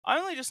I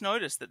only just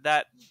noticed that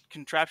that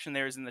contraption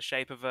there is in the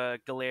shape of a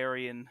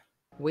Galarian.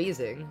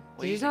 Wheezing.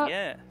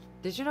 Yeah.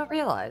 Did you not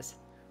realize?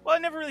 Well, I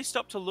never really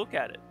stopped to look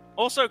at it.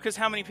 Also, because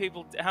how many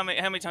times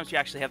do you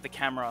actually have the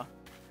camera?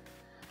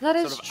 That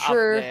is sort of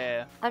true. Up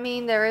there? I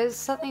mean, there is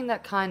something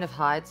that kind of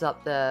hides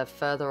up there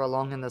further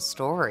along in the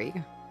story.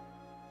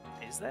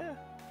 Is there?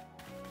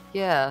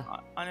 Yeah.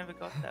 I never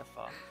got that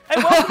far.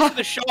 Hey, welcome to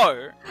the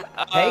show.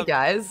 Hey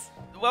guys.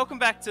 Welcome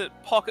back to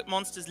Pocket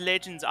Monsters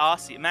Legends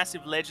Arceus,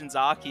 Massive Legends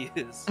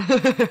Arceus.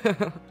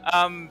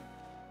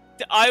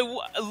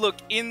 Look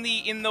in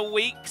the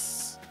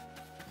weeks,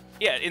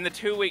 in the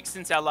 2 weeks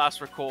since our last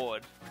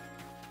record.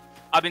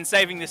 I've been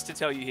saving this to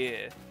tell you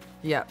here.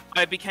 Yeah.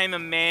 I became a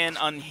man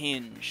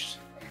unhinged.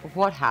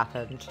 What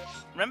happened?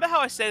 Remember how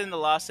I said in the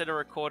last set of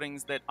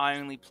recordings that I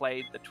only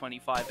played the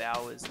 25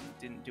 hours and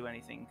didn't do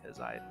anything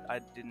because I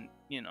didn't,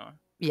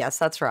 Yes,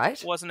 that's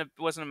right. Wasn't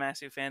a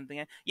massive fan of the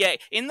game. Yeah,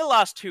 in the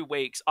last 2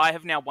 weeks, I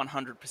have now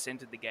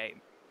 100%ed the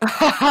game.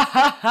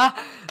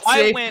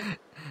 I went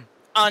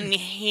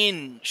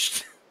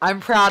unhinged. I'm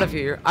proud of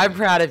you. I'm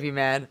proud of you,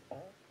 man.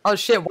 Oh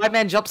shit, white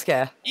man jump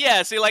scare.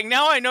 Yeah, see, like,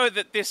 now I know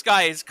that this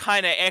guy is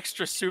kind of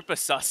extra super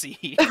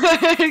sussy.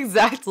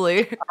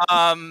 Exactly.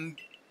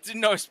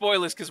 No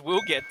spoilers, because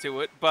we'll get to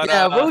it, but...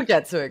 Yeah, we'll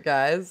get to it,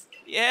 guys.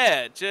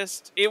 Yeah,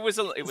 it was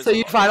So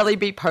you finally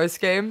beat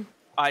post-game?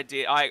 I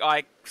did.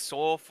 I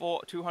saw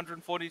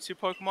 242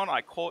 Pokemon.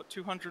 I caught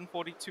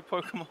 242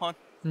 Pokemon.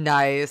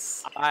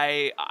 Nice.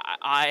 I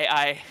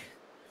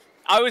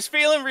was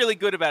feeling really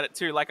good about it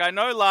too. Like, I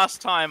know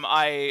last time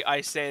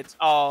I said,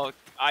 oh,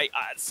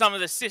 some of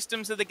the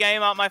systems of the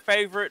game aren't my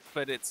favorite,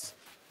 but it's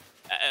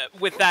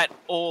with that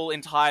all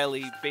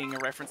entirely being a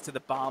reference to the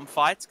barm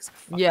fights. Cause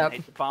I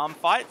hate the barm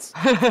fights.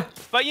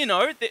 But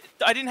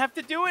I didn't have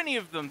to do any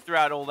of them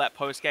throughout all that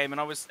post game, and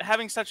I was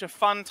having such a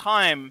fun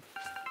time.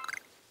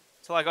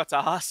 Till I got to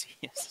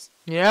Arceus.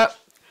 Yep.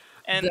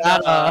 And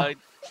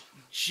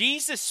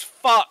Jesus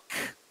fuck,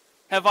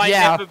 have I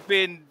never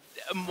been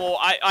more...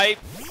 I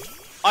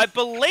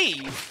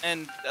believe,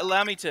 and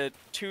allow me to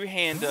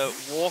two-hander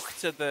walk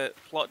to the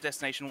plot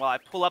destination while I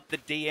pull up the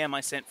DM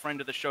I sent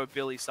friend of the show,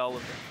 Billy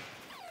Sullivan,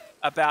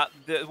 about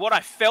what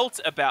I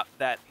felt about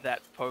that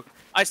Pokemon.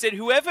 I said,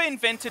 whoever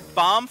invented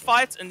barm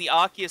fights and the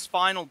Arceus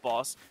final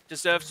boss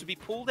deserves to be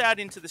pulled out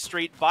into the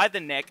street by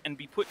the neck and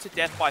be put to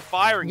death by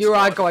firing You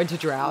are going to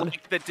drown.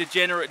 Like the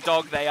degenerate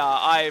dog they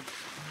are.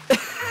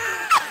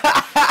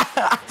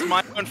 It's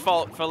my own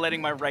fault for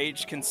letting my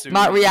rage consume.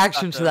 My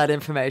reaction to that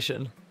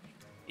information.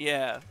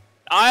 Yeah.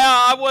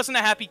 I wasn't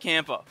a happy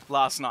camper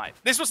last night.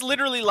 This was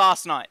literally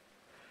last night.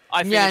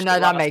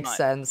 That makes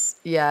sense.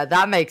 Yeah,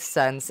 that makes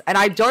sense. And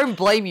I don't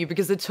blame you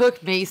because it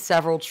took me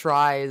several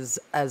tries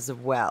as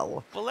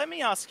well. Well, let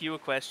me ask you a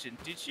question.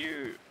 Did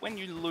you, when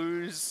you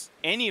lose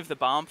any of the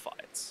barm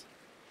fights,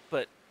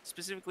 but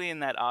specifically in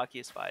that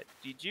Arceus fight,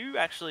 did you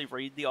actually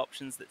read the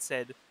options that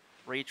said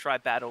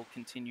retry battle,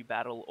 continue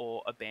battle,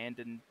 or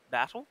abandon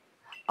battle?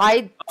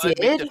 I did.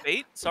 Admit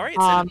defeat? Sorry, it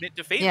said admit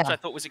defeat, which I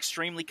thought was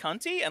extremely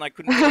cunty, and I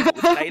couldn't believe it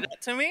would say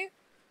that to me.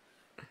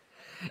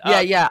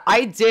 Yeah,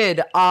 I did.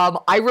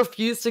 I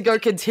refused to go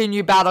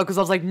continue battle because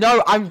I was like,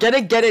 no, I'm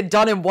gonna get it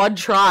done in one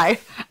try.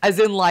 As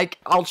in, like,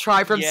 I'll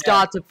try from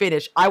start to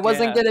finish. I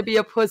wasn't gonna be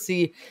a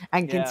pussy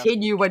and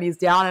continue when he's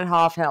down at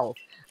half health.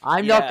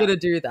 I'm not gonna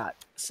do that.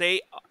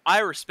 See, I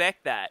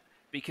respect that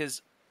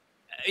because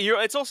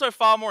it's also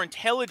far more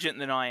intelligent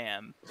than I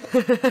am.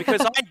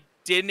 Because I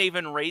didn't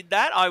even read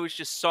that. I was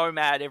just so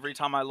mad every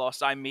time I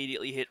lost. I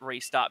immediately hit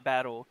restart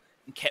battle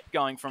and kept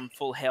going from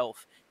full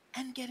health.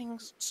 And getting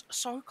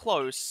so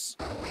close,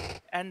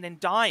 and then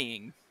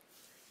dying.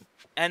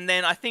 And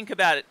then I think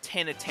about it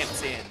 10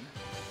 attempts in.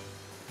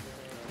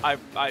 I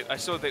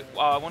saw that,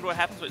 I wonder what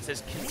happens when it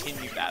says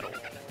continue battle.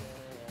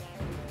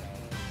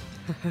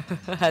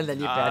 And then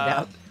you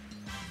found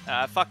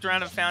out. Fucked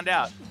around and found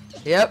out.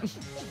 Yep.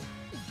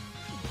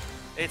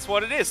 It's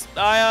what it is.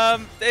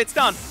 It's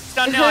done. It's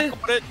done now, I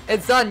got it.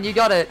 It's done, you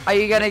got it. Are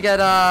you gonna get,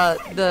 are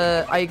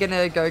you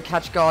gonna go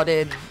catch God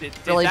in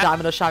Brilliant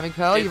Diamond or Shining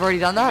Pearl? You've already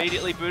done that?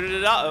 Immediately booted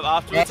it up.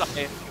 Afterwards,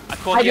 I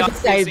caught the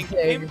Arceus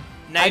team,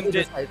 named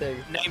it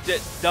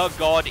The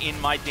God in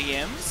my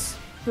DMs,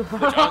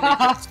 which only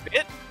just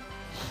fit.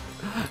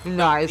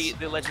 Nice.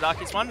 The Legend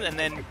Arceus one, and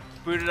then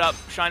booted up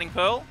Shining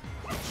Pearl.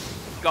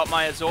 Got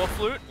my Azor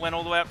Flute, went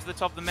all the way up to the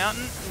top of the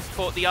mountain, and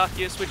caught the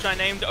Arceus, which I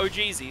named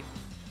Ojeezy.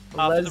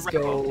 Let's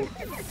go.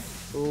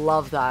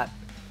 Love that.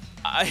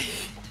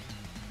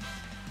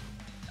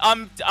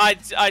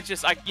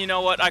 You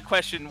know what? I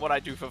question what I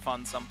do for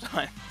fun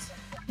sometimes.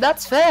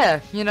 That's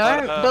fair,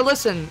 but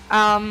listen,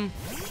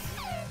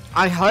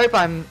 I hope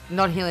I'm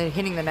not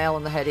hitting the nail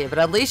on the head here, but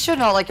at least you're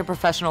not like a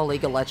professional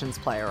League of Legends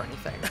player or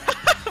anything.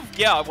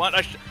 Yeah,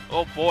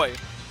 oh boy.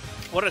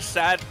 What a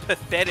sad,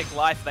 pathetic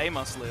life they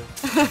must live.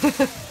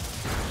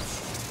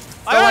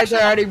 It's not like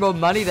they're earning more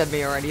money than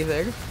me or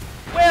anything.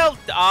 Well,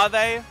 are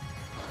they?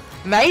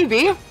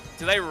 Maybe.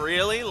 Do they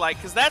really? Like,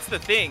 because that's the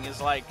thing, is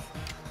like...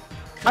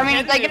 I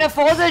mean, they can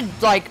afford to,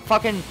 like,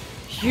 fucking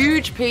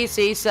huge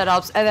PC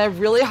setups and they're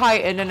really high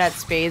internet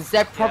speeds.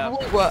 They're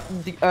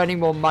probably earning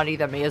more money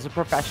than me as a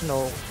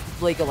professional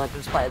League of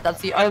Legends player.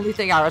 That's the only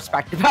thing I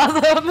respect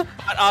about them.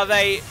 But are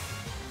they...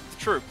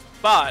 True.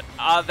 But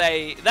are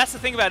they... That's the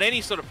thing about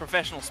any sort of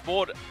professional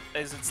sport,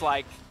 is it's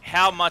like,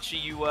 how much are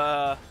you,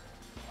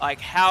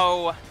 like,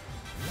 how...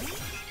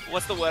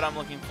 What's the word I'm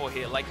looking for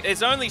here? Like,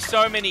 there's only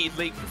so many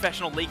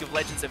professional League of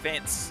Legends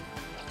events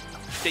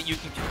that you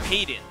can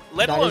compete in.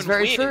 Let alone win. That is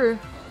very true.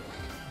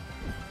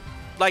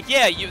 Like,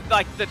 yeah, you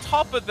like the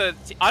top of the...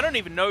 I don't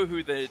even know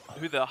who the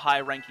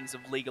high rankings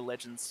of League of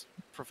Legends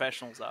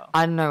professionals are.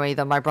 I don't know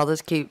either. My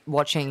brothers keep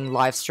watching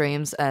live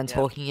streams and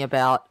talking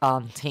about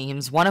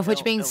teams. One of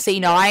which being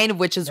C9,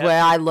 which is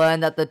where I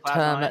learned that the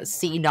term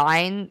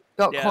C9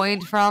 got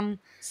coined from.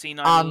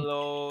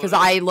 C9. Because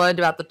I learned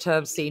about the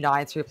term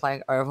C9 through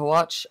playing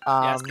Overwatch.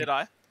 Yes, did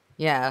I?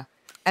 Yeah.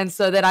 And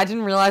so then I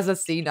didn't realize that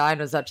C9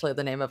 was actually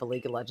the name of a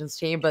League of Legends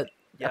team, but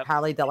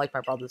apparently they're like my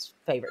brother's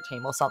favorite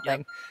team or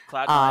something.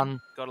 Cloud9,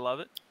 gotta love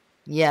it.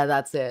 Yeah,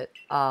 that's it.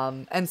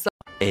 And so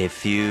a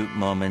few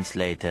moments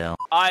later.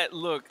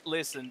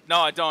 Listen,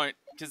 no, I don't,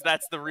 because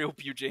that's the real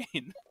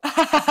Eugene.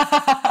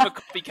 I'm a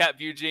copycat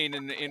Eugene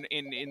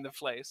in the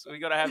place. We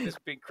gotta have this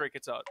big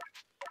cricket tot.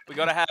 We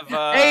gotta have.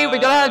 Hey, we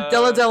gotta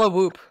have Della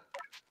Whoop.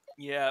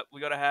 Yeah, we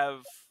gotta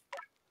have.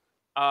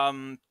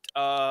 Come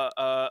on,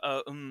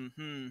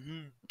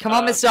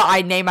 Mister.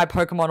 I name my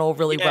Pokemon all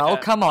really well.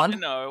 Come on.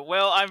 No,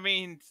 well, I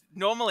mean,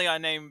 normally I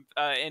name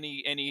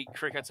any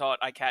cricket tot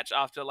I catch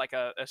after like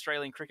a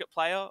Australian cricket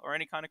player or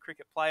any kind of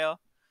cricket player,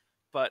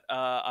 but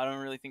I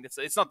don't really think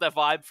it's not the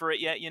vibe for it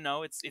yet. You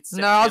know, it's.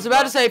 September. No, I was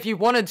about to say if you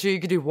wanted to, you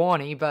could do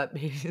Warney, but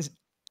he's,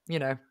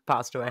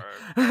 passed away.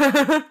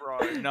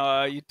 Bro,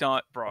 no, you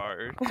don't,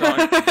 bro.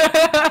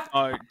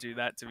 Don't do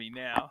that to me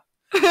now.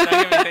 Don't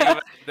even think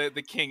about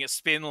the king of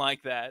spin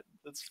like that.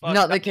 That's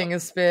not the king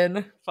of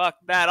spin. Fuck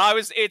that.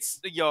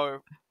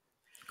 Yo.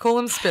 Call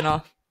him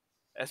Spinner.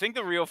 I think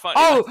the real fun.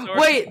 Oh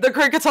wait, the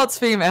cricket tot's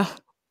female.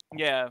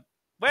 Yeah.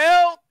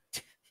 Well.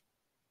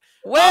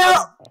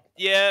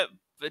 Yeah,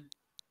 but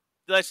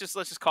let's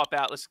just cop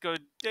out. Let's go.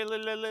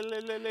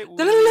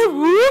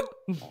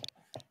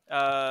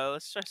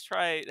 Let's just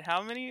try.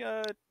 How many?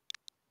 And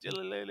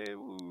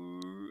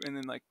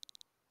then like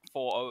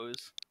 4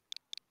 O's.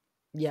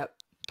 Yep.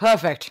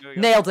 Perfect.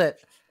 Nailed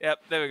it.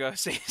 Yep, there we go.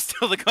 See,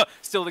 still the goat.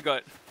 Still the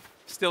goat.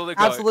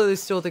 Absolutely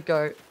still the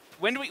goat.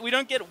 When do we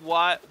don't get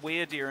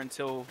weirdier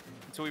until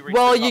we reach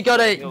well, the top you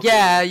gotta, of the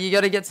hill, you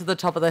gotta get to the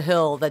top of the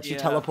hill that you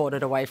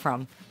teleported away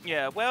from.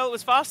 Yeah, well, it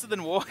was faster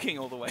than walking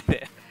all the way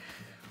there.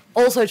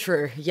 Also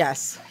true.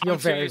 Yes, you're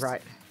very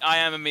right. I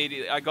am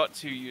immediately. I got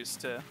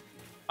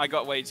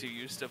way too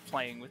used to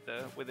playing with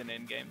an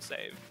end game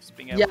save. Just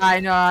being able I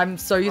know. I'm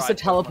so used to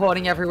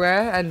teleporting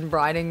everywhere and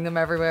riding them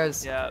everywhere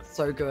is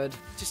so good.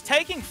 Just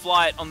taking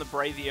flight on the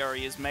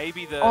Braviary is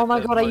maybe the. Oh my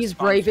god, I use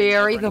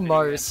Braviary the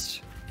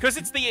most. Because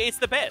it's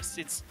the best.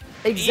 It's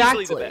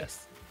exactly easily the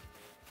best.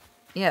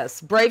 Yes,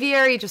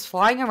 Braviary just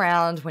flying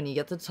around when you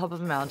get to the top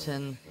of a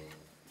mountain.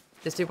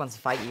 This dude wants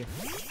to fight you.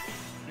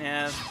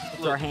 Yeah,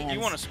 look,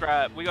 you want to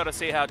scrap? We got to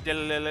see how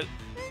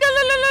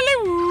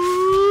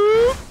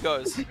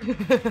goes. we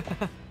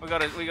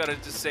gotta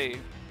just see.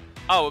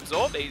 Oh,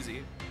 absorb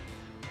easy.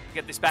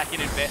 Get this back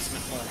in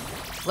investment form.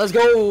 Let's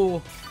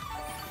go.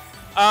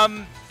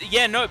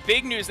 Yeah, no,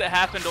 big news that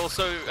happened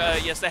also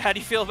yesterday. How do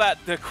you feel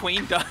about the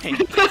Queen dying?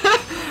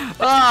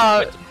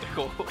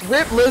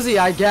 Rip Lizzie,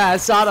 I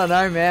guess. I don't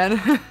know, man.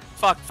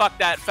 Fuck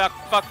that.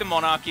 Fuck the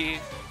monarchy.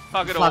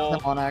 Fuck it all.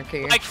 Fuck the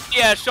monarchy. Like,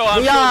 yeah, sure.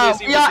 We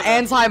are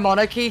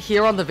anti-monarchy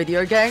here on the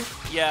video game.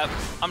 Yeah,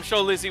 I'm sure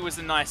Lizzie was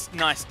a nice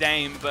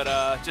dame, but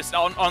just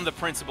on the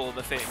principle of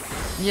the thing.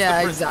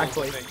 Yeah,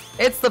 exactly.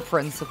 It's the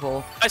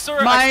principle. I saw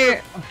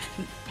her.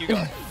 You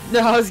go.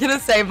 No, I was gonna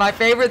say my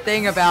favorite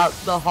thing about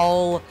the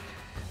whole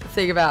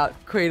thing about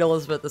Queen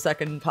Elizabeth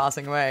II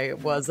passing away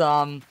was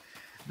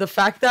the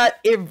fact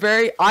that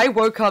I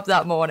woke up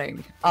that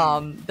morning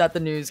that the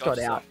news got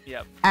out.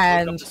 Yeah.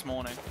 And woke up this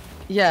morning.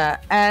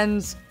 Yeah,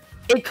 and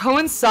it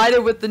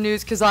coincided with the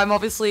news because I'm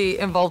obviously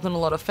involved in a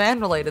lot of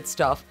fan-related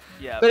stuff.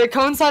 Yeah. But it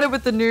coincided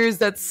with the news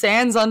that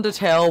Sans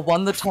Undertale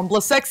won the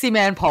Tumblr Sexy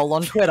Man poll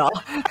on Twitter.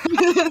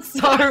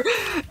 So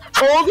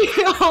all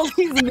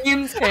these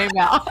memes came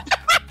out.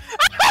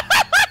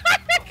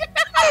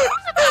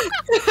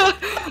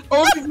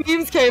 All these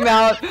memes came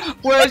out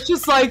where it's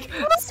just like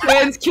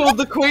Sans killed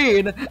the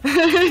Queen.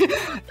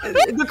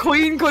 The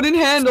Queen couldn't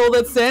handle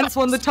that Sans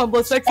won the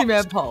Tumblr Sexy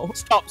Man poll.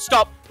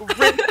 Stop.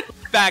 Rip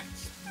back.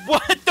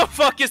 What the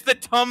fuck is the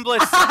Tumblr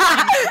Sexy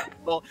Man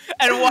poll?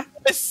 And why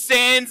is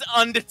Sans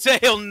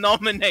Undertale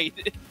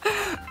nominated?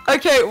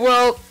 Okay,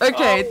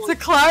 to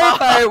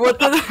clarify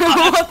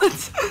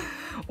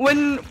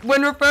when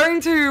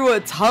referring to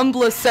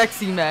Tumblr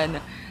Sexy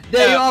Men,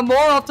 they are more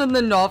often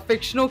than not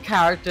fictional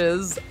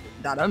characters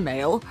that are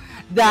male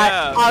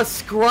that are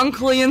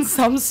scrunkly in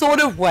some sort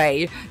of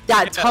way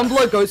that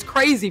Tumblr goes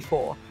crazy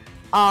for.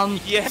 So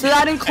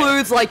that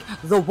includes like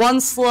the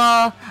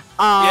Onceler,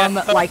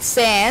 like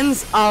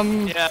Sans,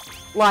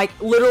 like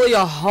literally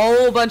a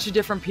whole bunch of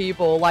different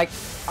people, like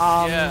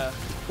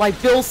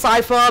Bill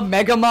Cipher,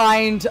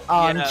 Megamind,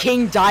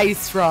 King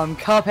Dice from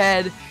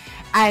Cuphead.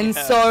 And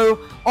so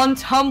on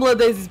Tumblr,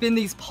 there's been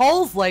these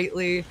polls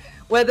lately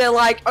where they're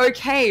like,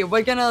 okay,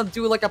 we're gonna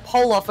do like a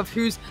poll off of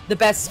who's the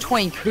best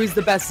twink, who's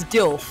the best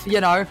dilf, you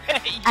know?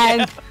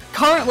 And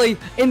currently,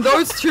 in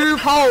those 2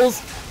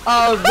 polls,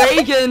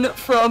 Reagan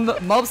from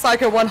Mob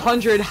Psycho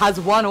 100 has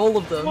won all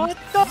of them. What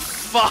the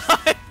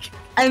fuck?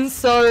 And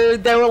so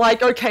they were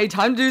like, okay,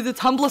 time to do the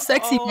Tumblr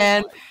sexy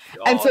man.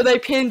 And so they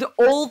pinned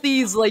all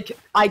these like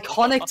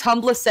iconic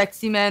Tumblr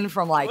sexy men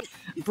from like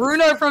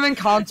Bruno from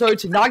Encanto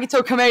to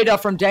Nagito Kameda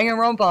from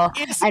Danganronpa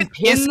and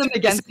pinned them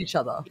against each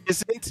other.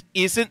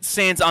 Isn't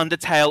Sans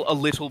Undertale a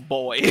little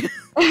boy?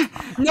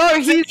 No,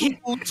 he's a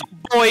little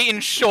boy in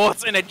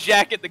shorts and a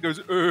jacket that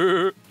goes.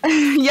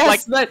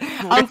 Yes, like, but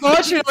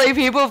unfortunately,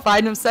 people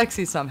find him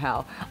sexy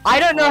somehow. I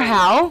don't know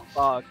how.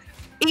 Fuck.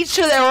 Each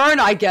to their own,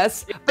 I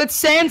guess. But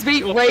Sans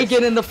beat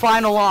Reagan in the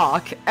final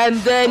arc, and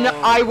then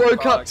I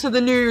woke up to the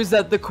news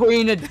that the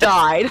Queen had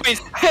died,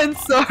 and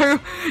so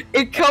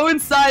it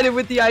coincided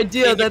with the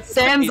idea that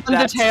Sans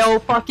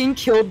Undertale fucking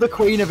killed the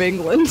Queen of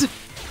England.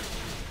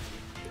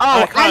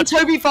 Oh, and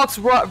Toby Fox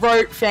wrote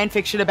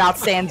fanfiction about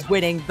Sans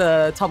winning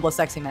the Tumblr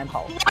Sexy Man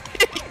poll. Why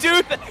did he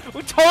do that?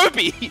 Well,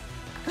 Toby!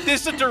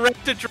 This is a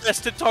direct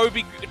address to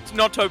Toby,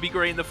 not Toby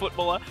Green, the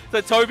footballer,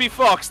 to Toby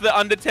Fox, the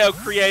Undertale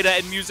creator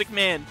and music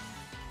man.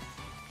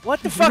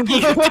 What the fuck?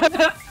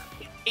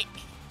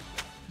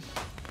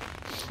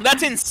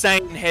 That's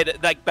insane.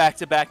 Like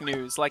back-to-back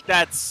news. Like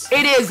that's.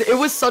 It is. It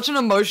was such an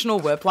emotional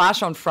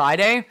whiplash on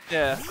Friday.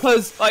 Yeah.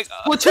 Because like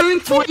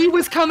Splatoon 3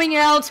 was coming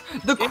out,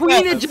 the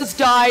Queen had just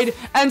died,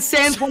 and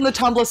Sans won the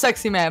Tumblr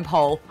Sexy Man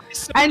poll.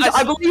 And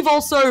I believe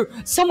also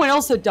someone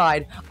else had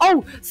died.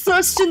 Oh,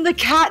 Thurston the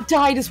cat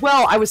died as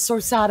well. I was so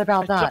sad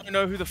about that. I don't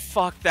know who the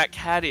fuck that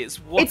cat is.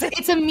 What?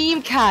 It's a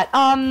meme cat.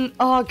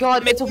 Oh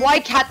god, it's a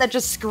white cat that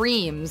just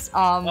screams.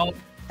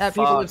 That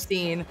people have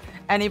seen,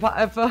 and he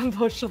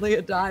unfortunately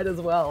it died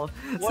as well.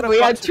 So we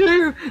had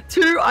two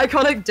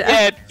iconic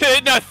deaths.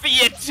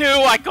 Yeah, two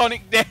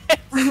iconic deaths.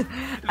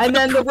 And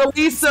then the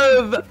release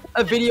of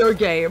a video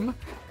game.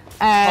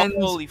 And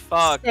holy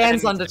fuck.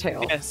 Sans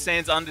Undertale. Yeah,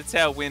 Sans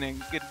Undertale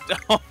winning. Good.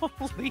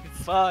 Holy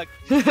fuck.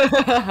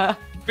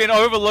 Been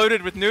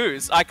overloaded with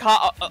news. I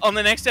can't. On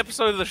the next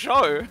episode of the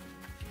show,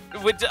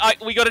 we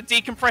got to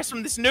decompress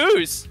from this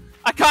news.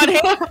 I can't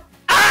hear.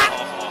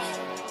 Ah!